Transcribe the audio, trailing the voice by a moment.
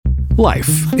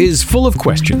Life is full of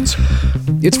questions.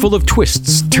 It's full of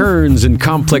twists, turns, and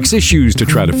complex issues to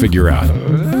try to figure out.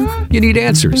 You need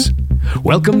answers.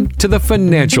 Welcome to The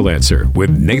Financial Answer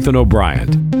with Nathan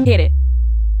O'Brien. Hit it.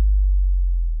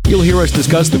 You'll hear us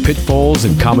discuss the pitfalls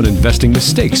and common investing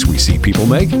mistakes we see people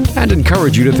make and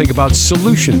encourage you to think about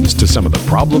solutions to some of the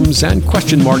problems and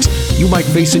question marks you might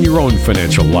face in your own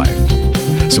financial life.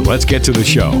 So let's get to the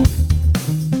show.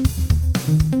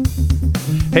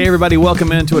 Hey everybody,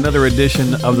 welcome into another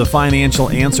edition of the Financial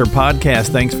Answer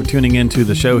podcast. Thanks for tuning into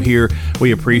the show here.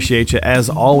 We appreciate you. As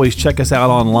always, check us out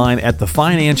online at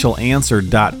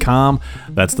thefinancialanswer.com.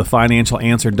 That's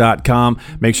thefinancialanswer.com.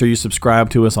 Make sure you subscribe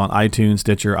to us on iTunes,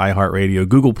 Stitcher, iHeartRadio,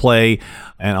 Google Play,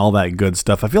 and all that good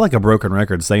stuff. I feel like a broken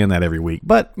record saying that every week,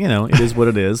 but you know, it is what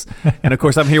it is. And of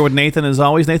course, I'm here with Nathan as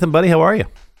always. Nathan, buddy, how are you?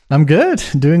 I'm good.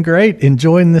 Doing great.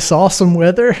 Enjoying this awesome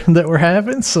weather that we're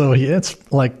having. So yeah, it's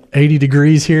like 80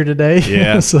 degrees here today.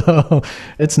 Yeah. So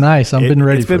it's nice. I've been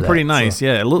ready for that. It's been pretty nice. So.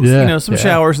 Yeah. It looks, some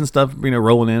showers and stuff,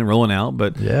 rolling in, rolling out.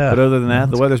 But other than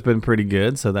that, the weather's been pretty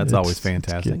good. So that's always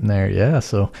fantastic. Getting there. Yeah.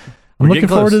 So I'm looking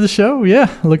forward to the show. Yeah.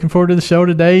 Looking forward to the show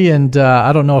today. And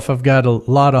I don't know if I've got a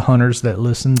lot of hunters that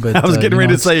listen, but I was getting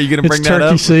ready to say, you're going to bring that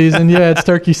up? It's turkey season. Yeah. It's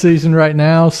turkey season right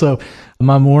now. So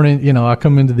my morning, I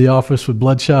come into the office with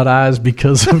bloodshot eyes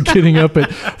because of getting up at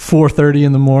 4:30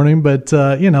 in the morning. But,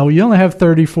 you only have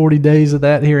 30, 40 days of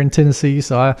that here in Tennessee.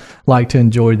 So I like to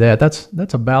enjoy that. That's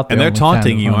about the And they're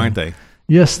taunting you, hunting. aren't they?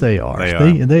 Yes, they are.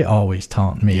 They always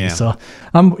taunt me. Yeah. So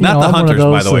I'm not the I'm hunters,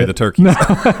 by the way, the turkeys. No,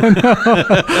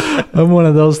 I'm one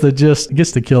of those that just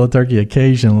gets to kill a turkey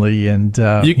occasionally, and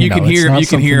you can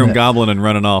hear them gobbling and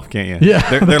running off, can't you?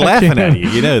 Yeah, they're laughing at you.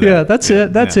 You know that. Yeah, that's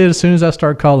it. That's it. As soon as I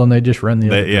start calling, they just run the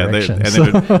other direction.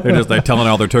 They're telling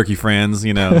all their turkey friends,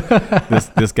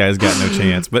 this guy's got no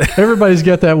chance. But everybody's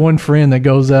got that one friend that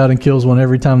goes out and kills one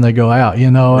every time they go out.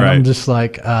 And right. I'm just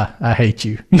like, I hate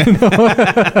you.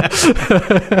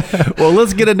 Well,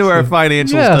 let's get into our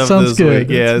financial stuff this good.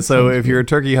 week. Yeah, so if you're a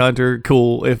turkey hunter,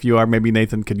 cool. If you are, maybe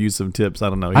Nathan could use some tips. I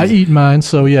don't know. I eat mine,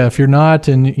 so yeah, if you're not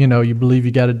and you believe you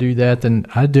got to do that, then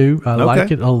I do. I like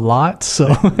it a lot,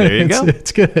 so there you go.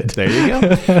 It's good. There you go.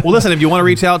 Well, listen, if you want to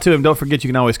reach out to him, don't forget you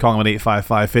can always call him at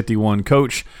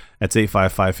 855-51-COACH. That's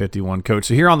 855-51-COACH.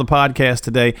 So here on the podcast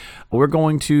today, we're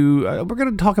going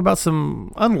to talk about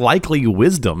some unlikely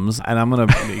wisdoms, and I'm going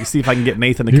to see if I can get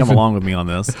Nathan to come along with me on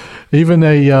this. Even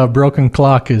a broken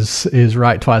clock is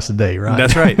right twice a day, right?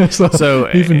 That's right. so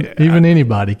even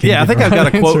anybody can. Yeah, I think I've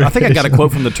got a quote. I think I got a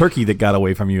quote from the turkey that got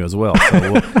away from you as well.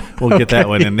 So we'll get that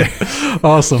one in there.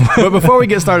 Awesome. But before we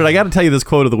get started, I got to tell you this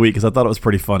quote of the week because I thought it was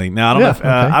pretty funny. Now I don't know if,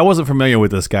 I wasn't familiar with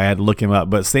this guy. I had to look him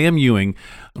up, but Sam Ewing,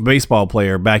 a baseball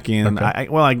player back in,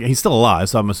 he's still alive,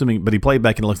 so I'm assuming, but he played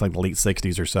back in, it looks like the late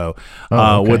 60s or so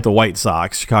with the White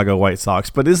Sox, Chicago White Sox.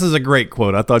 But this is a great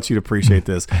quote. I thought you'd appreciate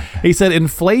this. He said,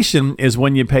 inflation is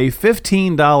when you pay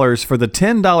 $15 for the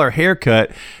 $10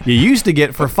 haircut you used to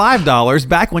get for $5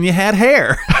 back when you had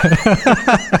hair.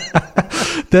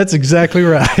 That's exactly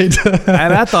right.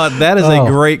 And I thought that is a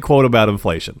great quote about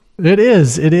inflation. It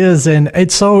is. And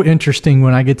it's so interesting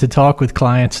when I get to talk with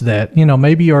clients that,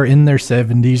 maybe are in their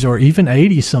 70s or even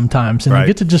 80s sometimes. And I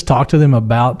get to just talk to them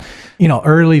about,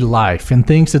 early life and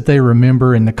things that they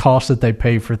remember and the cost that they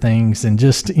pay for things and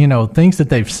just, things that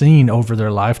they've seen over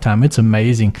their lifetime. It's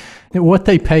amazing what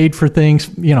they paid for things,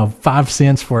 5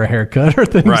 cents for a haircut or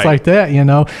things like that,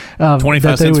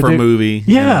 25 cents for a movie.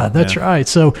 Yeah, that's right.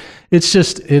 So it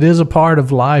is a part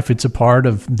of life. It's a part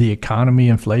of the economy.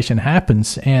 Inflation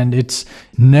happens and it's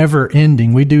never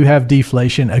ending. We do have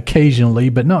deflation occasionally,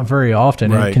 but not very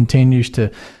often. Right. It continues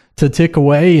to tick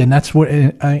away, and that's what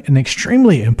an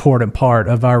extremely important part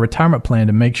of our retirement plan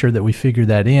to make sure that we figure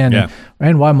that in,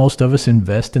 and why most of us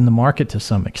invest in the market to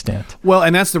some extent. Well,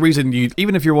 and that's the reason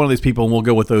even if you're one of these people, and we'll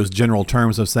go with those general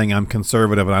terms of saying I'm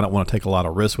conservative and I don't want to take a lot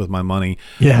of risk with my money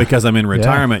because I'm in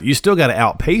retirement, you still got to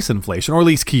outpace inflation or at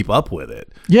least keep up with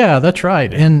it. Yeah, that's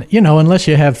right. And, unless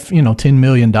you have, $10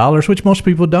 million, which most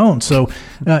people don't. So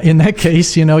in that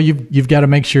case, you've got to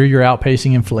make sure you're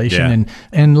outpacing inflation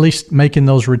and at least making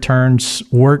those returns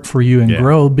work for you and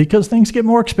grow, because things get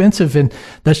more expensive, and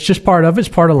that's just part of it. It's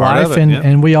part of life,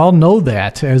 and we all know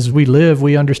that as we live.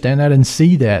 We understand that and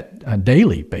see that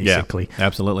daily, basically. Yeah,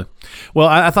 absolutely. Well,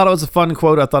 I thought it was a fun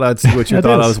quote. I thought I'd see what you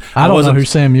thought. I don't know who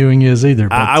Sam Ewing is either.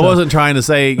 But, I wasn't trying to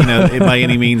say by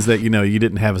any means that you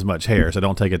didn't have as much hair, so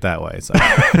don't take it that way. So.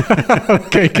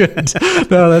 Okay, good.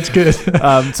 No, that's good.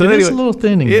 So anyway, it's a little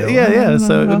thinning. Yeah.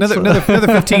 So another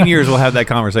 15 years we'll have that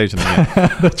conversation again.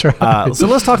 That's right. So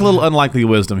let's talk a little unlikely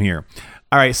wisdom here.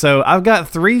 All right, so I've got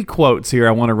 3 quotes here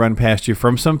I want to run past you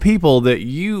from some people that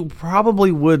you probably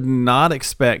would not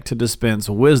expect to dispense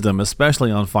wisdom,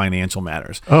 especially on financial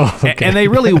matters. Oh, okay. And they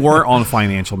really weren't on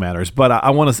financial matters, but I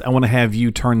want to have you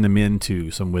turn them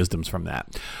into some wisdoms from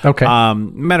that. Okay.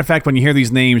 Matter of fact, when you hear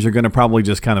these names, you're going to probably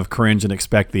just kind of cringe and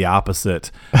expect the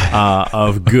opposite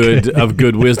of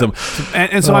good wisdom.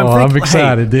 And so I'm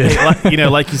excited. Hey,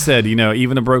 like you said,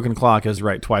 even a broken clock is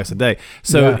right twice a day.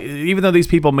 So even though these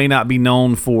people may not be known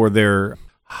for their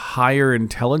higher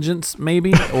intelligence,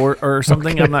 maybe, or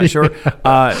something, I'm not sure.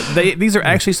 These are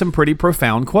actually some pretty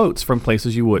profound quotes from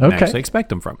places you wouldn't actually expect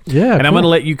them from. Yeah, and I'm going to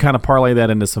let you kind of parlay that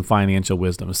into some financial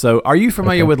wisdom. So, are you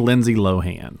familiar with Lindsay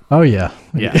Lohan? Oh yeah,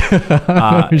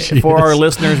 yeah. For our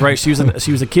listeners, right? She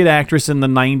was a kid actress in the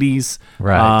 '90s.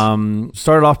 Right.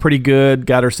 Started off pretty good,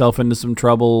 got herself into some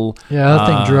trouble. Yeah, I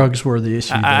think drugs were the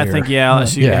issue. I think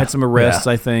she had some arrests.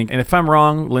 I think, and if I'm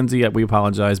wrong, Lindsay, we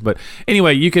apologize. But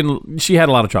anyway, she had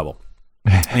a lot of trouble.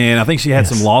 And I think she had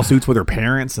some lawsuits with her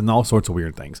parents and all sorts of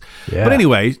weird things. Yeah. But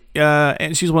anyway,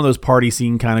 and she's one of those party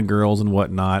scene kind of girls and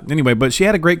whatnot. Anyway, but she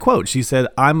had a great quote. She said,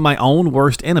 "I'm my own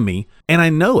worst enemy, and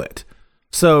I know it."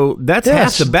 So that's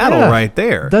half the battle right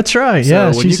there. That's right.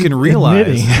 So when you can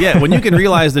realize, when you can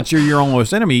realize that you're your own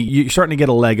worst enemy, you're starting to get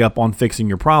a leg up on fixing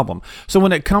your problem. So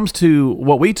when it comes to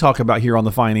what we talk about here on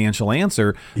the Financial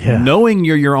Answer, knowing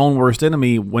you're your own worst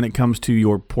enemy when it comes to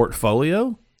your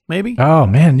portfolio, maybe. Oh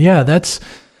man, yeah,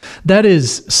 that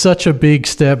is such a big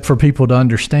step for people to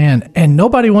understand, and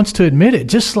nobody wants to admit it.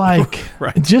 Just like,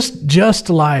 just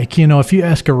like, if you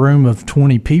ask a room of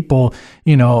 20 people,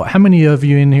 how many of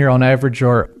you in here on average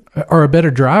are a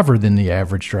better driver than the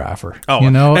average driver? Oh,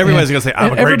 everybody's going to say, I'm a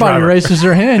great driver. Everybody raises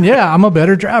their hand. Yeah, I'm a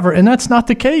better driver. And that's not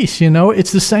the case.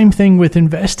 It's the same thing with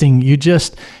investing.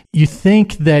 You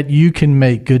think that you can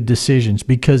make good decisions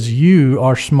because you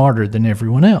are smarter than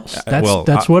everyone else.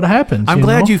 That's what happens. I'm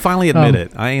glad you finally admit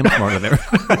it. I am smarter than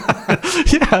everyone.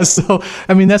 Yeah. So,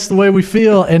 that's the way we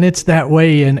feel. And it's that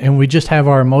way. And we just have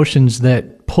our emotions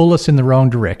that pull us in the wrong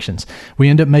directions. We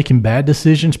end up making bad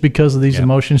decisions because of these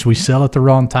emotions. We sell at the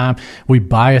wrong time. We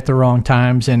buy at the wrong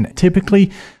times. And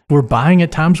typically we're buying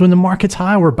at times when the market's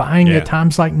high. We're buying at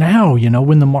times like now,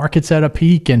 when the market's at a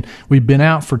peak and we've been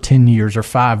out for 10 years or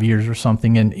 5 years or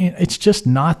something. And it's just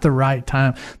not the right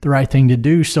time, the right thing to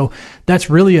do. So that's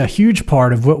really a huge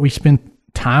part of what we spend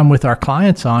time with our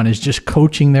clients on, is just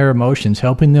coaching their emotions,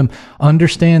 helping them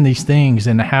understand these things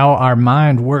and how our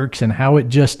mind works and how it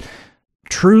just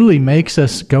truly makes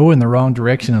us go in the wrong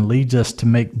direction and leads us to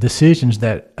make decisions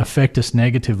that affect us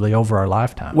negatively over our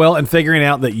lifetime. Well, and figuring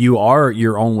out that you are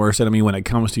your own worst enemy when it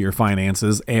comes to your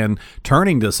finances and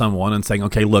turning to someone and saying,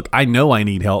 okay, look, I know I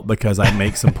need help because I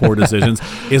make some poor decisions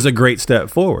is a great step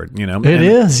forward. It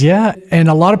is. Yeah. And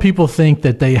a lot of people think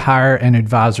that they hire an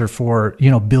advisor for,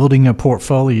 building a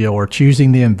portfolio or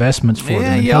choosing the investments for them.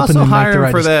 And you helping also them hire make the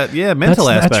right for that mental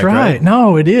aspect. That's right.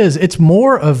 No, it is. It's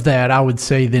more of that, I would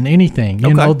say, than anything.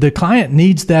 The client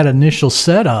needs that initial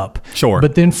setup. Sure.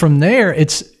 But then from there,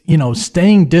 it's,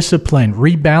 staying disciplined,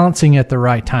 rebalancing at the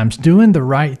right times, doing the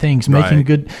right things,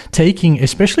 making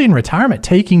especially in retirement,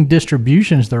 taking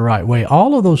distributions the right way.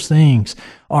 All of those things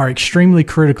are extremely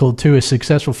critical to a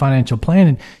successful financial plan.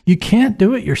 And you can't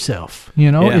do it yourself.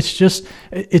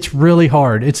 It's really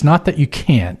hard. It's not that you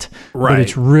can't, but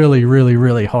it's really, really,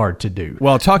 really hard to do.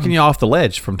 Well, talking you off the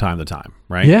ledge from time to time,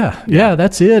 right? Yeah,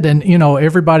 that's it. And,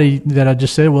 everybody that I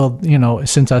just said, well,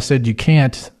 since I said you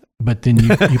can't, but then you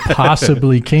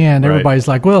possibly can. Everybody's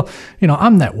like, well,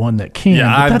 I'm that one that can.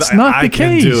 Yeah, but that's not the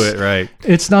case. I can do it, right?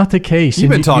 It's not the case.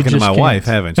 You've been talking to my wife,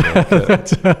 haven't you?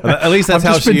 At least that's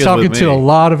how she is with me. I've just been talking to a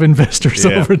lot of investors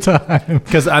over time.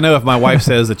 Because I know if my wife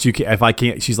says that if I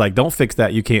can't, she's like, don't fix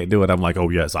that. You can't do it. I'm like, oh,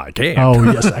 yes, I can. Oh,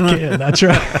 yes, I can. That's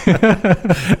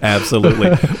right. Absolutely.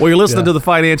 Well, you're listening to the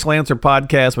Financial Answer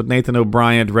podcast with Nathan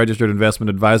O'Brien, registered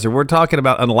investment advisor. We're talking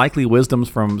about unlikely wisdoms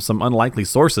from some unlikely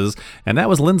sources. And that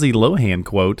was Lindsay Lohan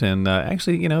quote, and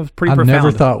actually, pretty profound. I never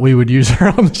thought we would use her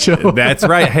on the show. That's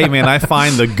right. Hey, man, I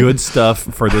find the good stuff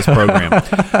for this program.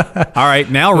 All right,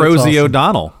 now that's Rosie awesome.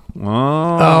 O'Donnell.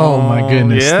 Oh my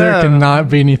goodness. Yeah. There cannot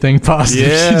be anything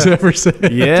positive she's ever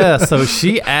said. Yeah, so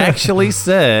she actually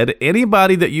said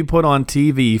anybody that you put on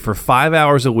TV for 5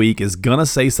 hours a week is going to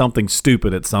say something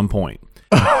stupid at some point.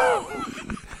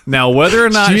 Now, whether or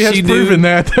not she knew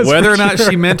that, whether or not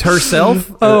she meant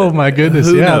herself, oh my goodness,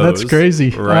 who yeah, knows? that's crazy.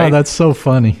 Right? Oh, that's so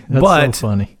funny. That's so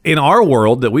funny. in our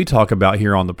world that we talk about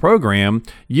here on the program,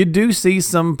 you do see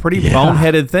some pretty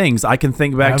boneheaded things. I can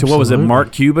think back to, what was it,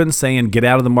 Mark Cuban saying, get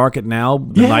out of the market now,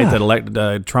 the night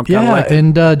that Trump got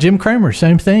elected. And Jim Cramer,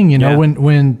 same thing. You know,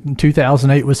 when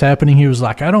 2008 was happening, he was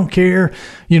like, I don't care,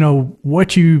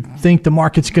 what you think the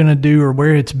market's going to do or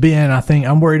where it's been. I think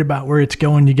I'm worried about where it's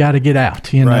going. You got to get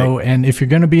out, know, and if you're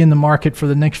going to be in the market for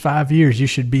the next 5 years, you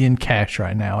should be in cash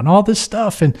right now and all this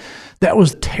stuff. And that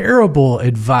was terrible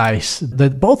advice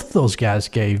that both of those guys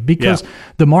gave, because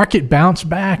the market bounced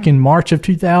back in March of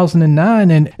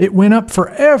 2009 and it went up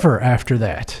forever after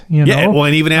that. Well,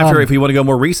 and even after, if you want to go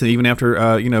more recent, even after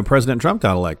President Trump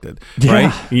got elected,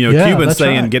 right? Cuban's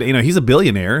saying, he's a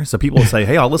billionaire, so people say,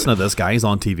 hey, I'll listen to this guy. He's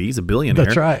on TV. He's a billionaire.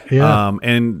 That's right. Yeah.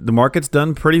 And the market's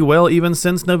done pretty well even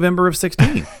since November of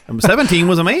 16. 17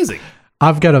 was amazing.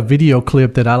 I've got a video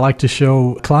clip that I like to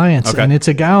show clients, and it's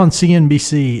a guy on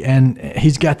CNBC, and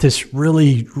he's got this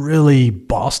really, really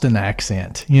Boston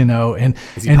accent, and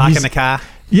is he parking the car?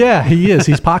 Yeah, he is.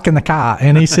 He's parking the car,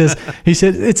 and he said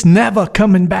it's never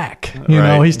coming back.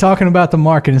 He's talking about the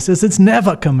market and says it's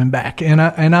never coming back. And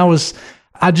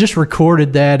I just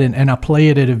recorded that and I play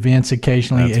it at events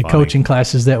occasionally, at coaching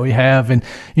classes that we have. And,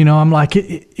 I'm like,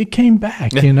 it came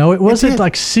back, it wasn't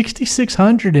like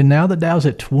 6,600 and now the Dow's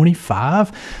at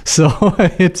 25. So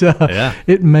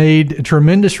it made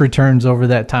tremendous returns over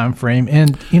that time frame.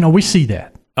 And, we see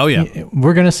that. Oh, yeah.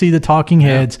 We're going to see the talking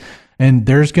heads, and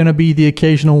there's going to be the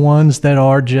occasional ones that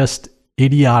are just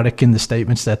idiotic in the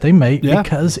statements that they make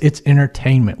because it's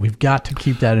entertainment. We've got to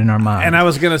keep that in our mind. And I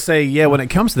was going to say, when it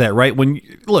comes to that, right?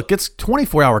 Look, it's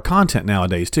 24-hour content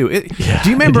nowadays too. Do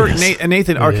you remember,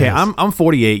 Nathan? Okay, I'm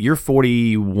 48. You're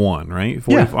 41, right?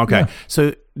 40, okay. Yeah.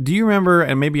 So do you remember?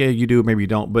 And maybe you do, maybe you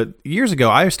don't. But years ago,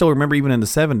 I still remember, even in the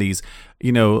 70s.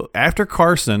 After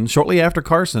Carson, shortly after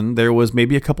Carson, there was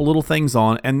maybe a couple little things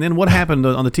on, and then what happened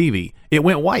on the TV? It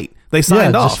went white. They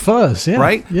signed off. Just fuzz,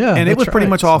 right? Yeah, and it was pretty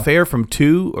much off air from 1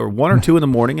 or 2 in the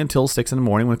morning until 6 in the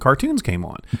morning when cartoons came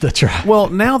on. That's right. Well,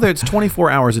 now that it's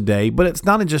 24 hours a day, but it's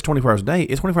not just 24 hours a day.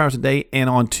 It's 24 hours a day and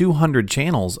on 200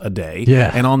 channels a day.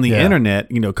 Yeah, and on the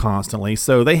internet, constantly.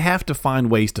 So they have to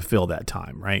find ways to fill that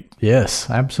time, right? Yes,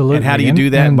 absolutely. And how do you do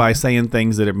that? By saying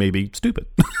things that are maybe stupid.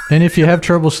 And if you have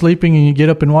trouble sleeping and you get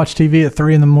up and watch TV at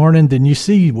 3 a.m, then you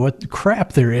see what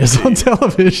crap there is on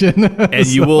television. And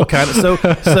you will kind of,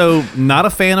 so not a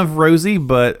fan of Rosie,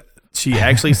 but she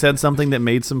actually said something that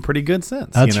made some pretty good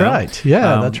sense. That's right.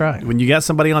 Yeah, that's right. When you got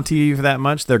somebody on TV for that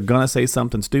much, they're going to say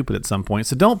something stupid at some point.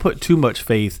 So don't put too much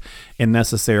faith in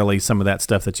necessarily some of that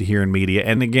stuff that you hear in media.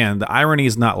 And again, the irony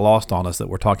is not lost on us that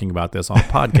we're talking about this on a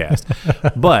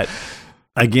podcast. But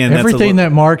again, everything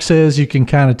that Mark says you can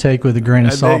kind of take with a grain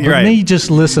of salt. But me,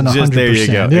 just listen 100%. There you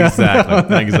go.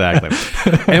 Yeah.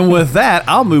 Exactly. And with that,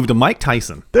 I'll move to Mike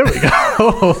Tyson. There we go.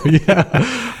 Oh,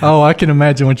 yeah. Oh, I can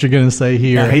imagine what you're going to say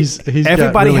here. Yeah, he's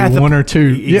everybody got really one or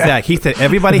two. Exactly. He said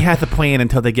everybody has a plan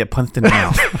until they get punched in the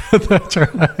mouth. That's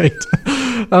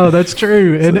right. Oh, that's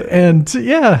true. And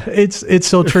yeah, it's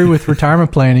so true with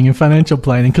retirement planning and financial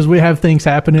planning, because we have things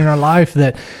happen in our life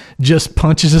that just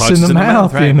punches us in the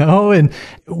mouth, right? And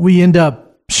we end up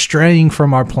straying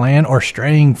from our plan or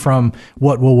straying from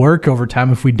what will work over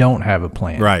time if we don't have a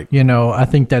plan. Right. I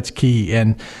think that's key.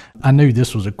 And I knew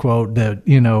this was a quote that,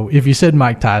 if you said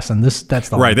Mike Tyson, that's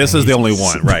the right. This is the only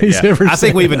one. Right. Yeah. I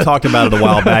think we even talked about it a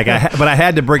while back, but I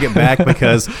had to bring it back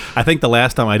because I think the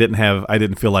last time I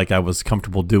didn't feel like I was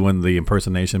comfortable doing the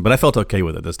impersonation, but I felt okay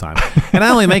with it this time. And I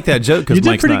only make that joke because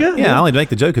Mike's not. Good, I only make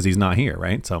the joke because he's not here.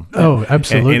 Right. So. Oh,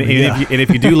 absolutely. And if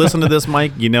you do listen to this,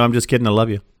 Mike, I'm just kidding. I love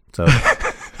you. So.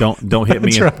 Don't hit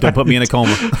me. Right. Don't put me in a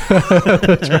coma.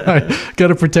 That's right. Got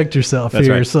to protect yourself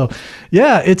here. Right. So,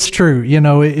 yeah, it's true.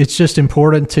 It's just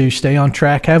important to stay on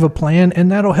track, have a plan,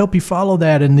 and that'll help you follow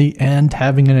that. In the end,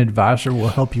 having an advisor will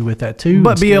help you with that too.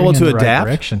 But be able to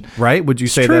adapt, right? Would you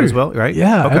say that as well? Right?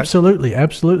 Yeah, okay. Absolutely.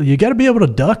 You got to be able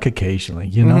to duck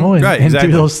occasionally, and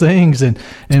do those things, and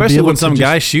especially when some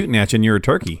guy's shooting at you and you're a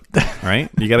turkey, right?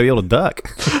 You got to be able to duck.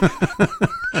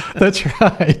 That's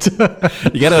right.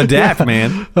 You got to adapt,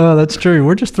 man. Oh, that's true.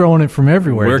 We're just throwing it from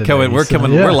everywhere. We're coming.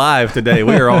 We're live today.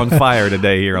 We are on fire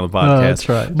today here on the podcast. That's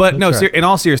right. But in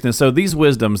all seriousness, so these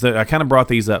wisdoms that I kind of brought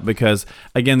these up because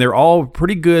again, they're all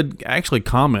pretty good, actually,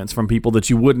 comments from people that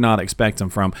you would not expect them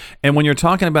from. And when you're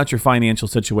talking about your financial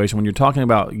situation, when you're talking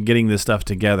about getting this stuff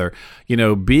together,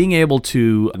 being able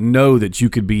to know that you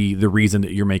could be the reason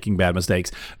that you're making bad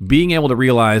mistakes, being able to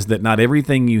realize that not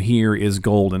everything you hear is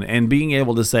golden, and being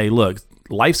able to say, look,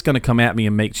 life's going to come at me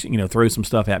and throw some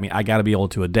stuff at me. I got to be able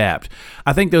to adapt.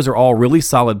 I think those are all really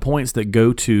solid points that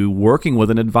go to working with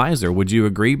an advisor. Would you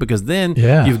agree? Because then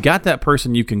you've got that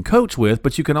person you can coach with,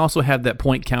 but you can also have that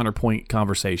point counterpoint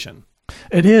conversation.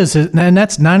 It is. And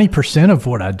that's 90% of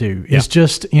what I do is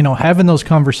just, having those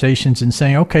conversations and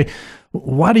saying, okay,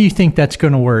 why do you think that's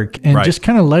going to work? And just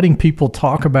kind of letting people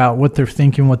talk about what they're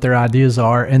thinking, what their ideas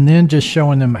are, and then just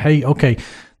showing them, hey, okay,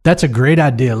 that's a great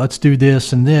idea. Let's do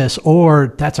this and this,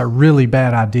 or that's a really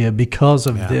bad idea because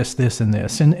of this, this, and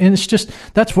this. And it's just,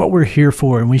 that's what we're here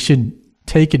for. And we should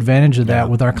take advantage of that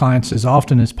with our clients as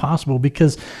often as possible,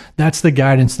 because that's the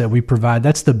guidance that we provide.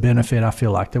 That's the benefit I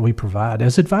feel like that we provide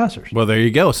as advisors. Well, there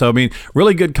you go. So,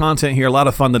 really good content here. A lot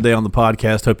of fun today on the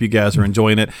podcast. Hope you guys are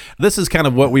enjoying it. This is kind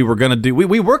of what we were going to do.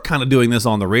 We were kind of doing this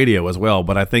on the radio as well,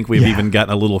 but I think we've even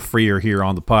gotten a little freer here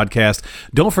on the podcast.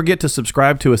 Don't forget to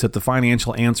subscribe to us at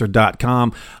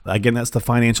thefinancialanswer.com. Again, that's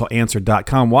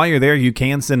thefinancialanswer.com. While you're there, you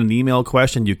can send an email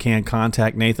question. You can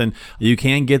contact Nathan. You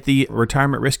can get the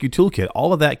Retirement Rescue Toolkit.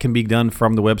 All of that can be done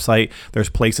from the website. There's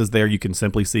places there you can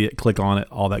simply see it, click on it,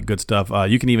 all that good stuff.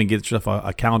 You can even get yourself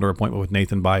a calendar appointment with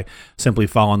Nathan by simply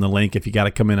following the link. If you got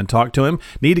to come in and talk to him,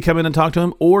 need to come in and talk to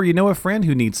him, or a friend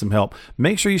who needs some help,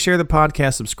 make sure you share the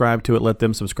podcast, subscribe to it, let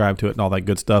them subscribe to it, and all that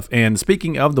good stuff. And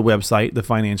speaking of the website,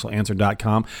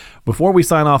 thefinancialanswer.com, before we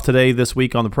sign off this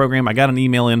week on the program, I got an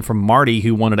email in from Marty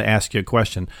who wanted to ask you a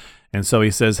question. And so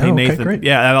he says, "Hey, Nathan, great.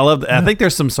 yeah, and I love. I think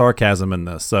there's some sarcasm in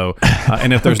this. So,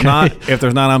 and if there's not,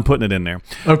 I'm putting it in there.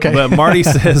 Okay. But Marty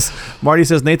says,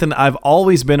 Nathan, I've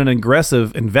always been an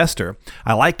aggressive investor.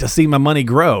 I like to see my money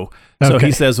grow. So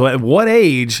he says, well, at what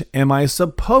age am I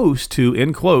supposed to,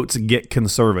 in quotes, get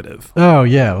conservative? Oh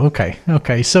yeah.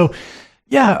 Okay. So.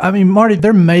 Yeah, Marty,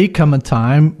 there may come a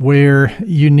time where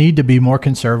you need to be more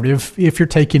conservative if you're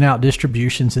taking out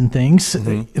distributions and things.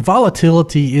 Mm-hmm.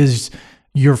 Volatility is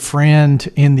your friend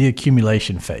in the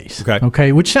accumulation phase.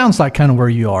 Okay. Which sounds like kind of where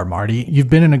you are, Marty. You've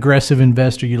been an aggressive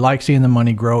investor. You like seeing the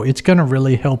money grow. It's going to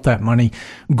really help that money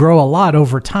grow a lot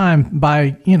over time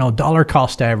by, dollar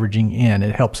cost averaging in.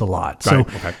 It helps a lot.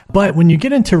 But when you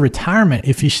get into retirement,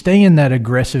 if you stay in that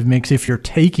aggressive mix, if you're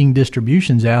taking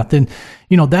distributions out, then,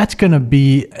 that's going to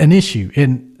be an issue.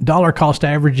 And dollar cost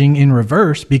averaging in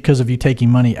reverse, because of you taking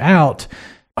money out,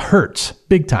 hurts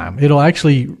big time. It'll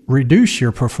actually reduce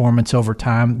your performance over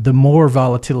time, the more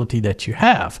volatility that you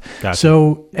have. Gotcha.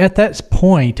 So at that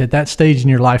stage in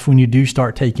your life, when you do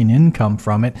start taking income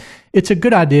from it, it's a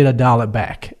good idea to dial it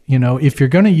back. If you're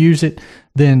going to use it,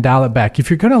 then dial it back. If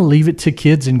you're going to leave it to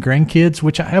kids and grandkids,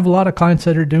 which I have a lot of clients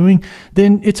that are doing,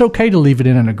 then it's okay to leave it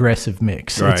in an aggressive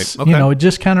mix. Right. It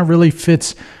just kind of really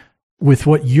fits with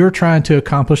what you're trying to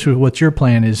accomplish, with what your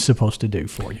plan is supposed to do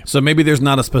for you. So maybe there's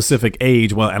not a specific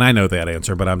age. Well, and I know that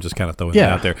answer, but I'm just kind of throwing it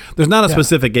out there. There's not a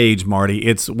specific age, Marty.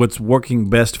 It's what's working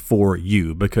best for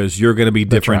you, because you're going to be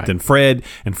different than Fred,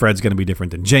 and Fred's going to be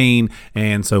different than Jane,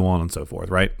 and so on and so forth,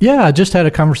 right? Yeah, I just had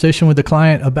a conversation with a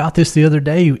client about this the other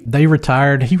day. They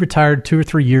retired. He retired 2 or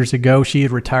 3 years ago. She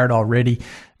had retired already.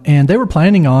 And they were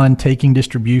planning on taking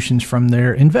distributions from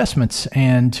their investments.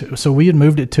 And so we had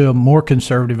moved it to a more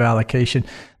conservative allocation.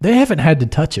 They haven't had to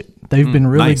touch it. They've been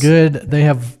really good. They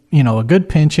have, a good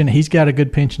pension. He's got a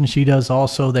good pension. She does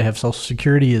also. They have Social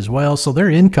Security as well. So their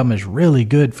income is really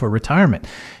good for retirement.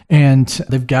 And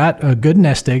they've got a good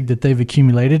nest egg that they've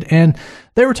accumulated. And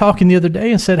they were talking the other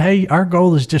day and said, hey, our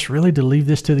goal is just really to leave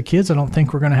this to the kids. I don't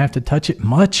think we're going to have to touch it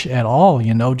much at all,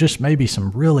 just maybe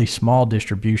some really small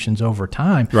distributions over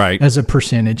time as a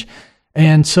percentage.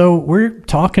 And so we're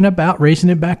talking about raising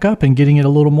it back up and getting it a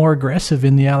little more aggressive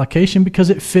in the allocation, because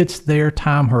it fits their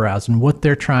time horizon, what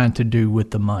they're trying to do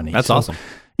with the money. That's awesome.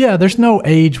 Yeah, there's no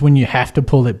age when you have to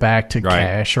pull it back to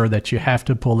cash, or that you have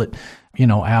to pull it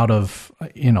out of,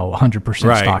 100%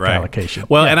 stock allocation.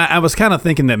 Well, and I was kind of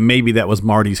thinking that maybe that was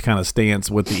Marty's kind of stance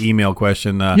with the email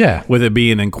question, with it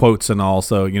being in quotes and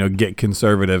also, get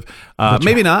conservative.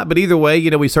 Maybe not, but either way,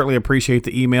 we certainly appreciate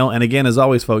the email. And again, as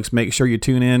always, folks, make sure you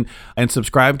tune in and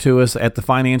subscribe to us at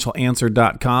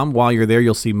thefinancialanswer.com. While you're there,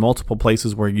 you'll see multiple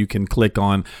places where you can click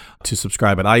on to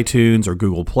subscribe at iTunes or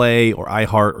Google Play or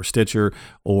iHeart or Stitcher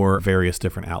or various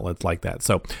different outlets like that.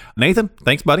 So, Nathan,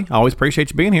 thanks, buddy. I always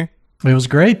appreciate you being here. It was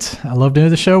great. I love doing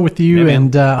the show with you,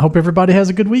 and hope everybody has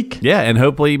a good week. Yeah, and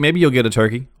hopefully maybe you'll get a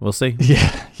turkey. We'll see.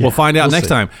 Yeah. We'll find out next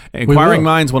time. Inquiring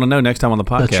minds want to know next time on the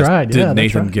podcast. That's right. Did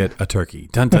Nathan get a turkey?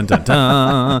 Dun, dun, dun,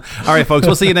 dun. All right, folks,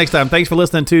 we'll see you next time. Thanks for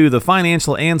listening to The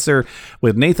Financial Answer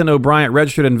with Nathan O'Brien,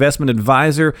 registered investment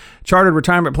advisor, chartered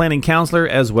retirement planning counselor,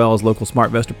 as well as local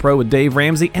SmartVestor Pro with Dave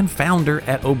Ramsey, and founder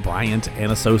at O'Brien &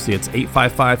 Associates,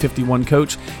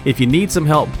 855-51-COACH. If you need some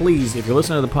help, please, if you're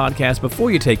listening to the podcast, before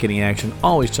you take any action, action,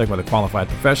 always check with a qualified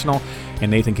professional,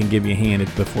 and Nathan can give you a hand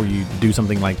before you do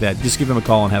something like that. Just give him a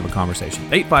call and have a conversation.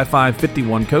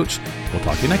 855-51-COACH. We'll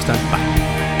talk to you next time.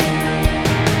 Bye.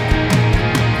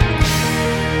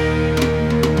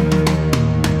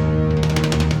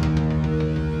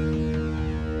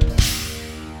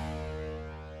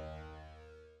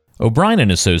 O'Brien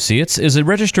 & Associates is a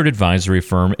registered advisory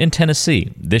firm in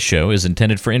Tennessee. This show is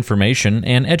intended for information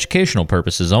and educational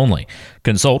purposes only.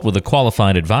 Consult with a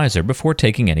qualified advisor before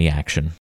taking any action.